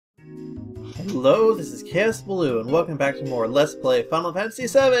Hello, this is Chaos Blue, and welcome back to more Let's Play Final Fantasy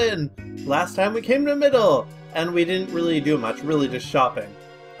VII! Last time we came to the middle, and we didn't really do much, really just shopping.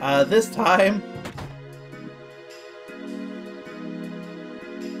 This time...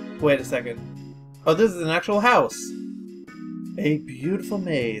 Wait a second. Oh, this is an actual house! A beautiful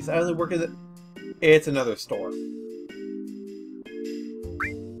maze. I only work at it. It's another store.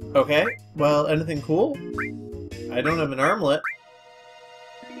 Okay, well, anything cool? I don't have an armlet.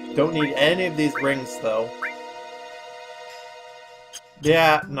 Don't need any of these rings, though.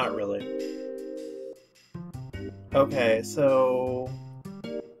 Yeah, not really. Okay, so...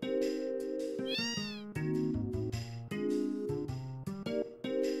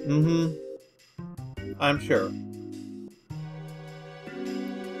 I'm sure.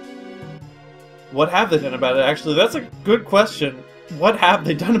 What have they done about it, actually? That's a good question. What have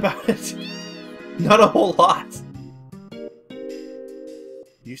they done about it? Not a whole lot.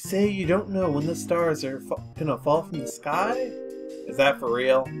 You say you don't know when the stars are gonna fall from the sky? Is that for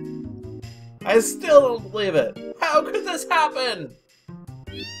real? I still don't believe it! How could this happen?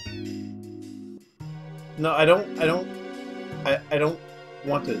 No, I don't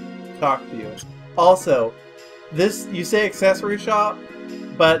want to talk to you. Also, you say accessory shop,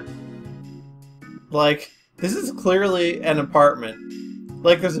 but, like, this is clearly an apartment.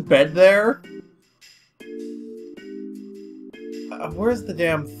 Like, there's a bed there. Where's the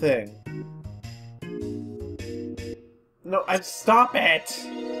damn thing? No, stop it!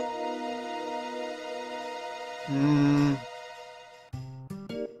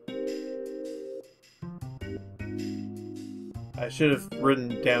 I should have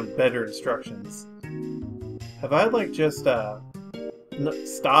written down better instructions. Have I, like, just, No,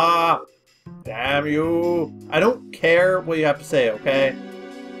 stop! Damn you! I don't care what you have to say, okay?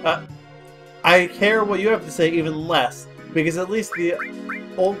 I care what you have to say even less. Because at least the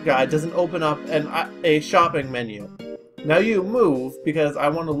old guy doesn't open up a shopping menu. Now you move, because I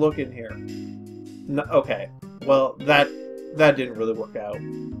want to look in here. No, okay. Well, that didn't really work out.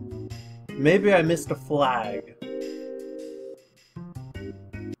 Maybe I missed a flag.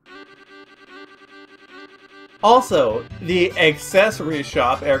 Also, the accessory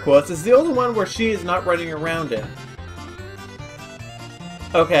shop, air quotes, is the only one where she is not running around in.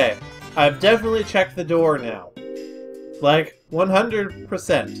 Okay, I've definitely checked the door now. Like, 100%.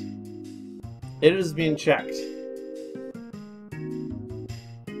 It is being checked.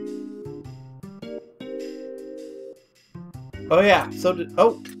 Oh yeah, so did...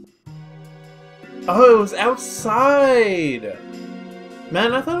 Oh! Oh, it was outside!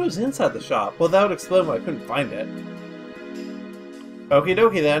 Man, I thought it was inside the shop. Well, that would explain why I couldn't find it. Okie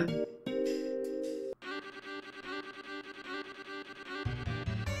dokie then.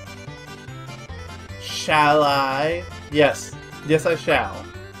 Shall I? Yes. Yes, I shall.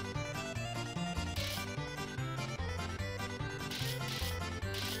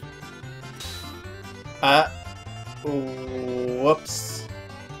 Whoops.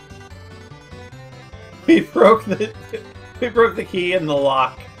 We broke the key in the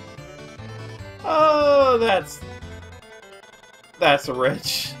lock. Oh, that's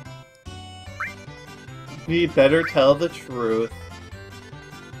rich. We better tell the truth.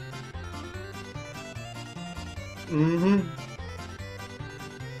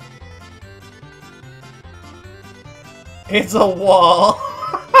 It's a wall.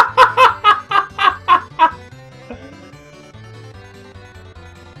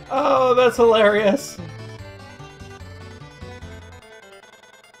 Oh, that's hilarious.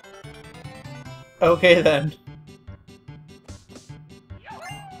 Okay then.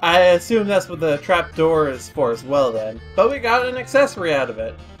 I assume that's what the trapdoor is for as well then. But we got an accessory out of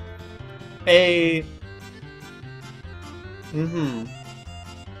it. I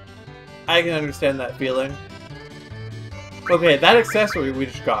can understand that feeling. Okay, that accessory we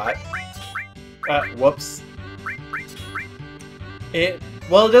just got. Whoops.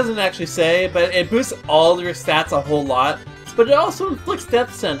 Well, it doesn't actually say, but it boosts all your stats a whole lot. But it also inflicts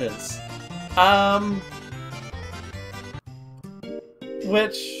death sentence.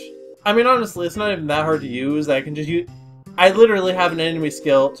 Which, I mean, honestly, it's not even that hard to use. I can just use... I literally have an enemy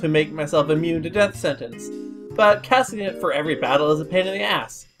skill to make myself immune to death sentence. But casting it for every battle is a pain in the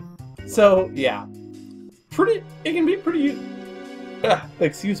ass. So, yeah. It can be pretty...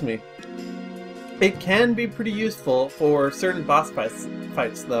 excuse me. It can be pretty useful for certain boss fights,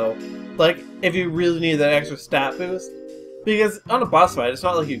 though. Like, if you really need that extra stat boost. Because on a boss fight, it's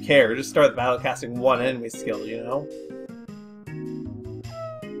not like you care. Just start the battle casting one enemy skill, you know?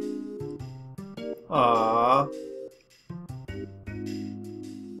 Aww.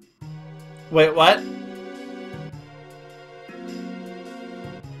 Wait, what?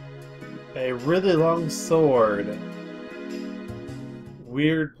 A really long sword.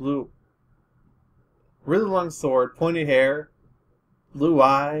 Weird blue. Really long sword, pointy hair, blue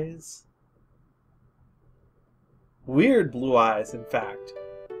eyes. Weird blue eyes, in fact.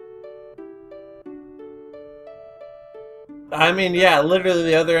 I mean, yeah, literally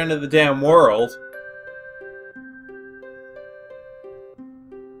the other end of the damn world.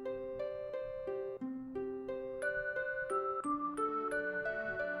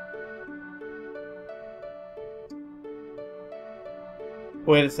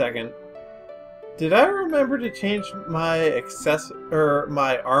 Wait a second. Did I remember to change my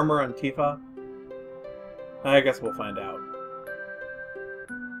my armor on Tifa? I guess we'll find out.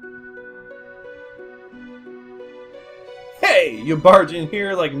 Hey! You barge in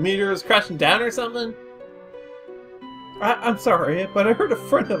here like meteors crashing down or something? I'm sorry, but I heard a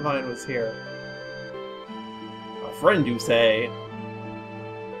friend of mine was here. A friend, you say?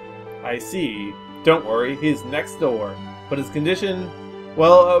 I see. Don't worry, he's next door. But his condition...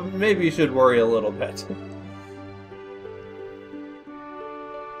 well, maybe you should worry a little bit.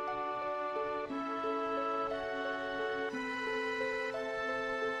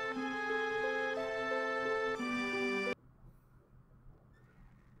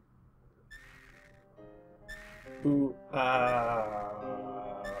 Ooh,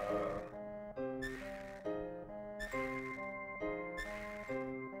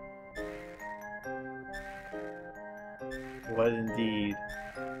 what indeed?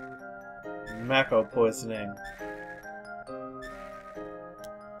 Mako poisoning.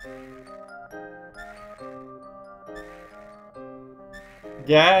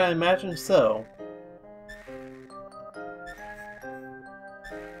 Yeah, I imagine so.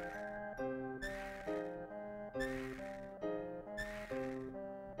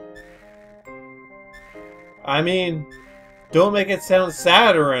 I mean, don't make it sound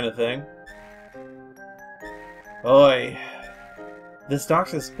sad or anything. Oi. This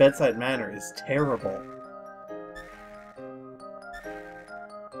doctor's bedside manner is terrible.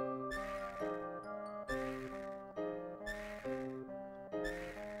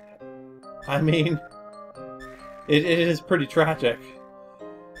 I mean, it is pretty tragic.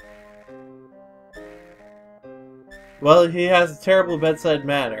 Well, he has a terrible bedside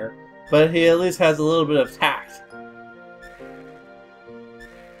manner, but he at least has a little bit of tact.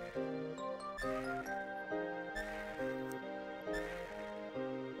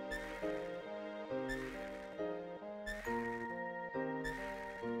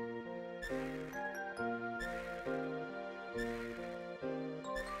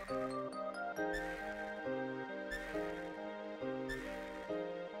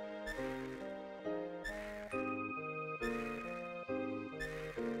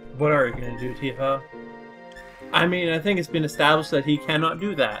 What are you going to do, Tifa? I mean, I think it's been established that he cannot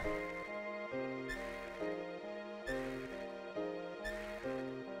do that.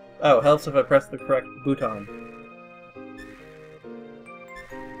 Oh, helps if I press the correct button.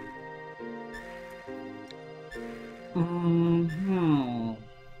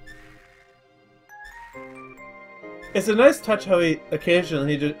 It's a nice touch how he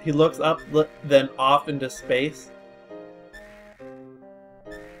occasionally he looks up, then off into space.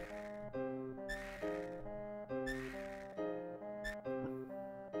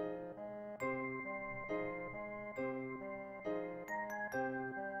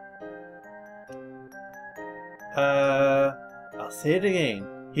 I'll say it again.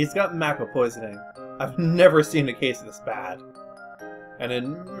 He's got Mako poisoning. I've never seen a case this bad. An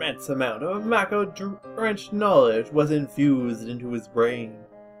immense amount of Mako-drenched knowledge was infused into his brain.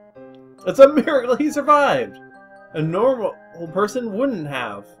 It's a miracle he survived! A normal person wouldn't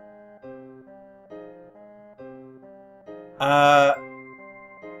have.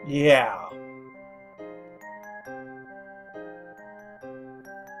 Yeah.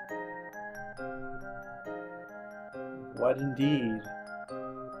 What indeed?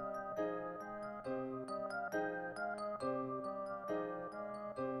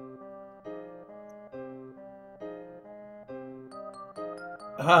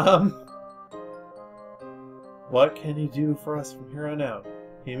 What can he do for us from here on out?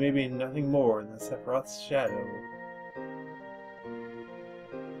 He may be nothing more than Sephiroth's shadow.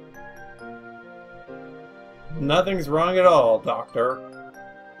 Nothing's wrong at all, Doctor.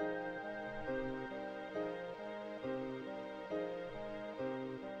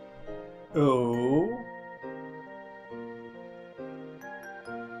 Oh.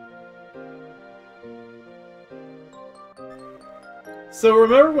 So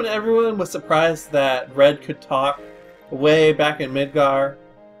remember when everyone was surprised that Red could talk way back in Midgar?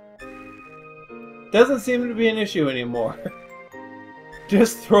 Doesn't seem to be an issue anymore.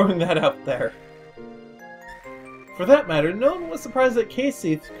 Just throwing that out there. For that matter, no one was surprised that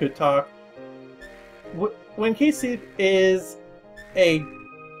Casey could talk. When Casey is a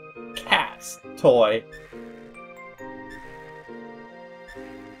cat's toy.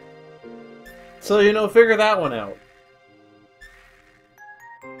 So, you know, figure that one out.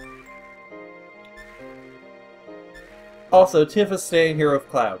 Also, Tiff is staying here with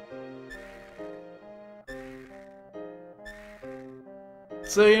Cloud.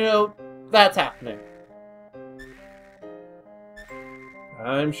 So, you know, that's happening.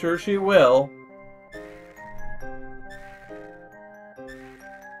 I'm sure she will.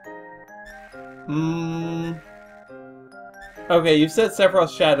 Okay, you've said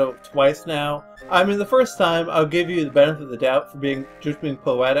Sephiroth's shadow twice now. I mean, the first time, I'll give you the benefit of the doubt for just being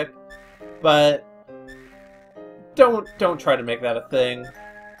poetic, but don't try to make that a thing.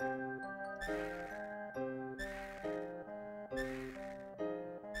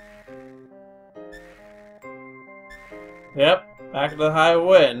 Yep, back to the high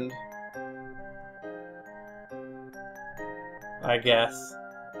wind. I guess.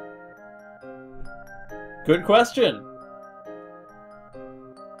 Good question.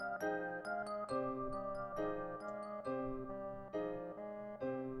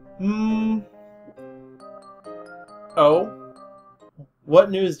 Oh? What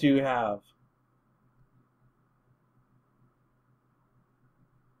news do you have?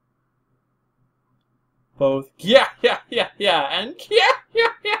 Both yeah, and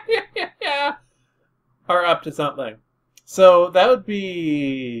yeah are up to something. So that would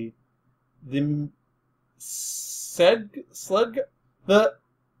be the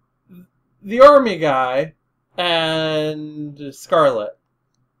the army guy and Scarlet.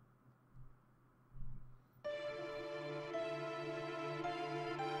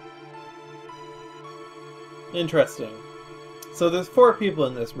 Interesting. So there's 4 people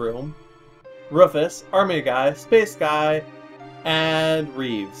in this room. Rufus, Army Guy, Space Guy, and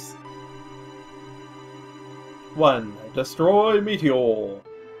Reeves. 1. Destroy Meteor.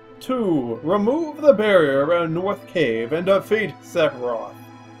 2. Remove the barrier around North Cave and defeat Sephiroth.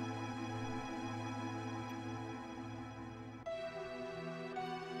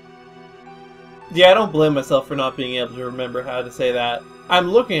 Yeah, I don't blame myself for not being able to remember how to say that. I'm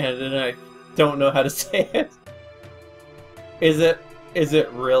looking at it and I don't know how to say it. Is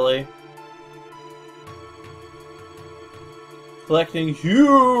it really? Collecting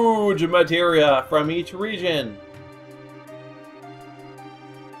huge materia from each region.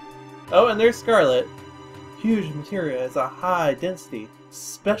 Oh, and there's Scarlet. Huge materia is a high density,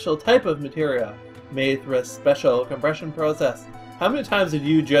 special type of materia made through a special compression process. How many times did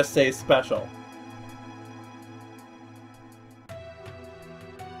you just say special?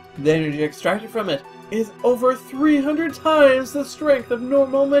 The energy extracted from it is over 300 times the strength of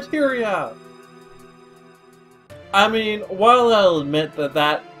normal materia. I mean, while I'll admit that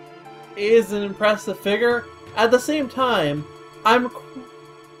that is an impressive figure, at the same time,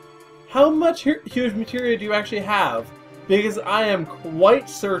 how much huge materia do you actually have? Because I am quite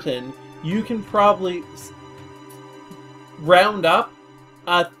certain you can probably round up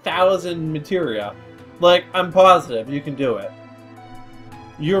 1,000 materia. Like, I'm positive you can do it.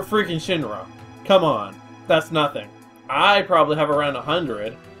 You're freaking Shinra. Come on. That's nothing. I probably have around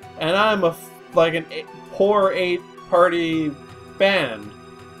 100, and I'm like an poor 8-party band.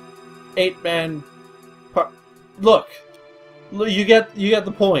 8-man. Look, you get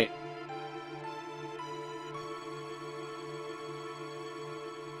the point.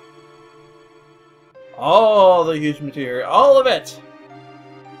 All the huge material, all of it.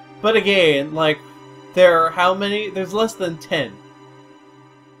 But again, like, there are how many? There's less than 10.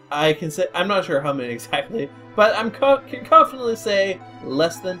 I can say, I'm not sure how many exactly, but I can confidently say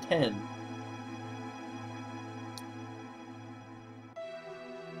less than 10.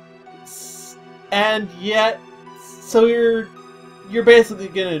 And yet, so you're basically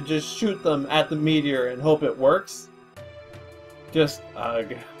gonna just shoot them at the meteor and hope it works? Just,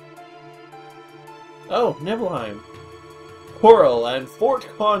 ugh. Oh, Nibelheim. Coral and Fort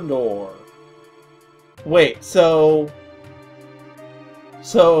Condor. Wait, so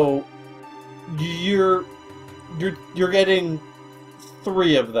you're getting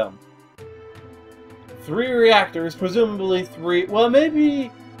 3 of them. 3 reactors, presumably 3. Well,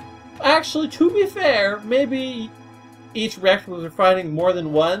 maybe. Actually, to be fair, maybe each reactor was refining more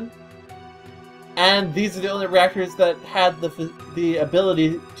than 1, and these are the only reactors that had the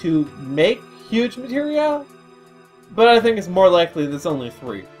ability to make huge materia. But I think it's more likely there's only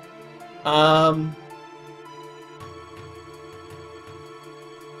 3.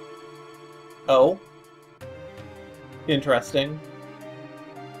 Oh. Interesting.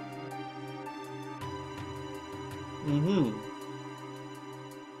 Mm-hmm.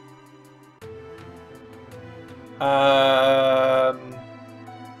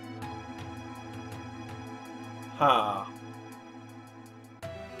 Huh.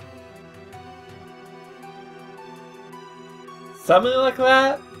 Something like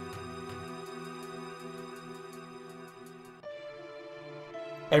that?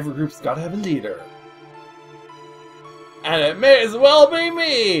 Every group's gotta have a leader. And it may as well be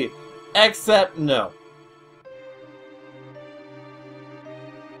me! Except no.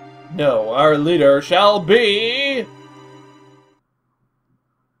 No, our leader shall be...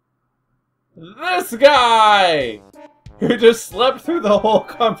 this guy! Who just slept through the whole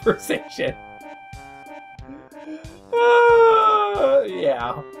conversation.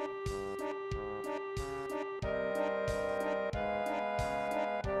 Yeah.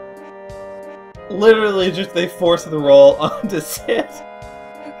 Literally just they force the role onto Sid.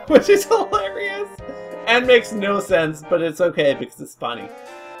 Which is hilarious. And makes no sense, but it's okay because it's funny.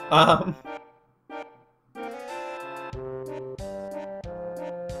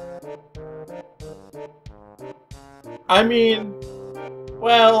 I mean,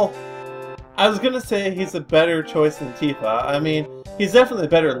 well, I was gonna say he's a better choice than Tifa. I mean, he's definitely a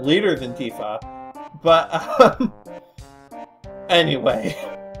better leader than Tifa. But, anyway.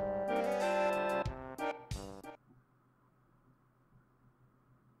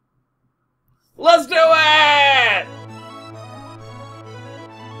 Let's do it!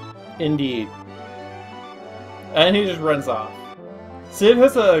 Indeed. And he just runs off. Sid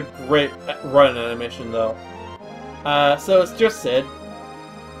has a great run animation, though. So it's just Sid.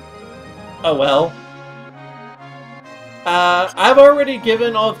 Oh well. I've already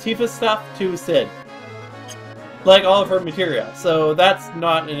given all of Tifa's stuff to Sid. Like all of her materia, so that's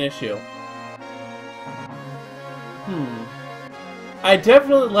not an issue. I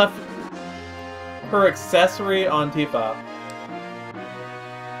definitely left her accessory on Tifa.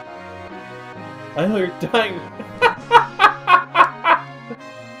 I know you're dying.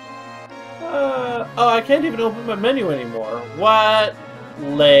 Oh, I can't even open my menu anymore. What?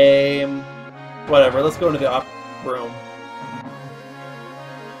 Lame. Whatever, let's go into the op room.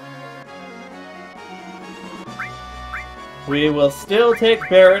 We will still take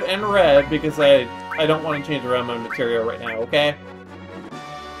Barret and Red because I don't want to change around my material right now, okay?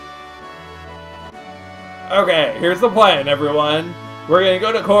 Okay, here's the plan, everyone. We're gonna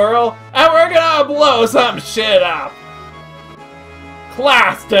go to Coral, and we're gonna blow some shit up!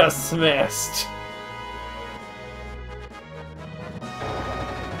 Class dismissed!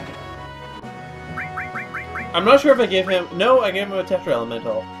 I'm not sure if I gave him... No, I gave him a Tetra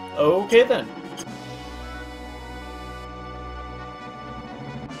Elemental. Okay, then.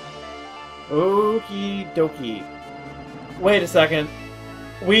 Okie dokie. Wait a second.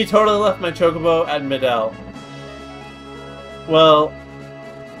 We totally left my Chocobo at Midel. Well...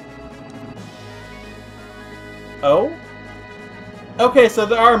 Oh? Okay, so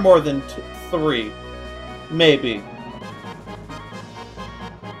there are more than 3. Maybe.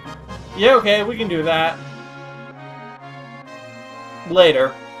 Yeah, okay, we can do that.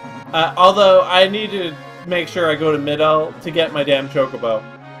 Later. Although, I need to make sure I go to Midel to get my damn Chocobo.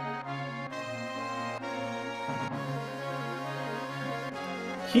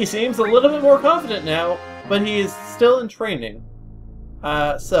 He seems a little bit more confident now, but he is still in training.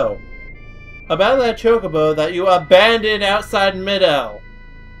 So. About that Chocobo that you abandoned outside Midel.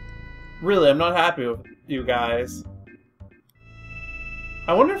 Really, I'm not happy with you guys.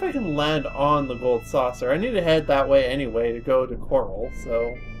 I wonder if I can land on the gold saucer. I need to head that way anyway to go to Coral,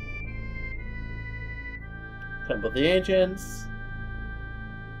 so... Temple of the Ancients.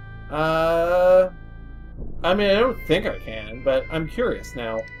 I mean, I don't think I can, but I'm curious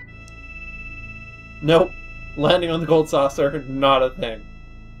now. Nope. Landing on the gold saucer, not a thing.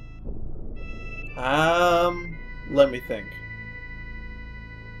 Let me think.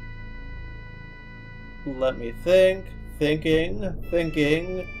 Let me think. Thinking.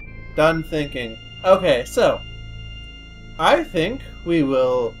 Done thinking. Okay, so. I think we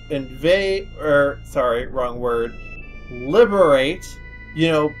will invade, sorry, wrong word. Liberate, you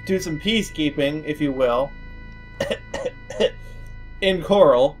know, do some peacekeeping, if you will, in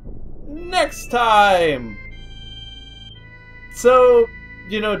Coral, next time! So,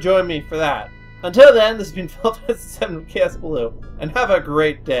 you know, join me for that. Until then, this has been Philip 7 of Chaos Blue, and have a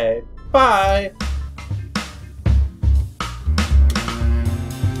great day. Bye!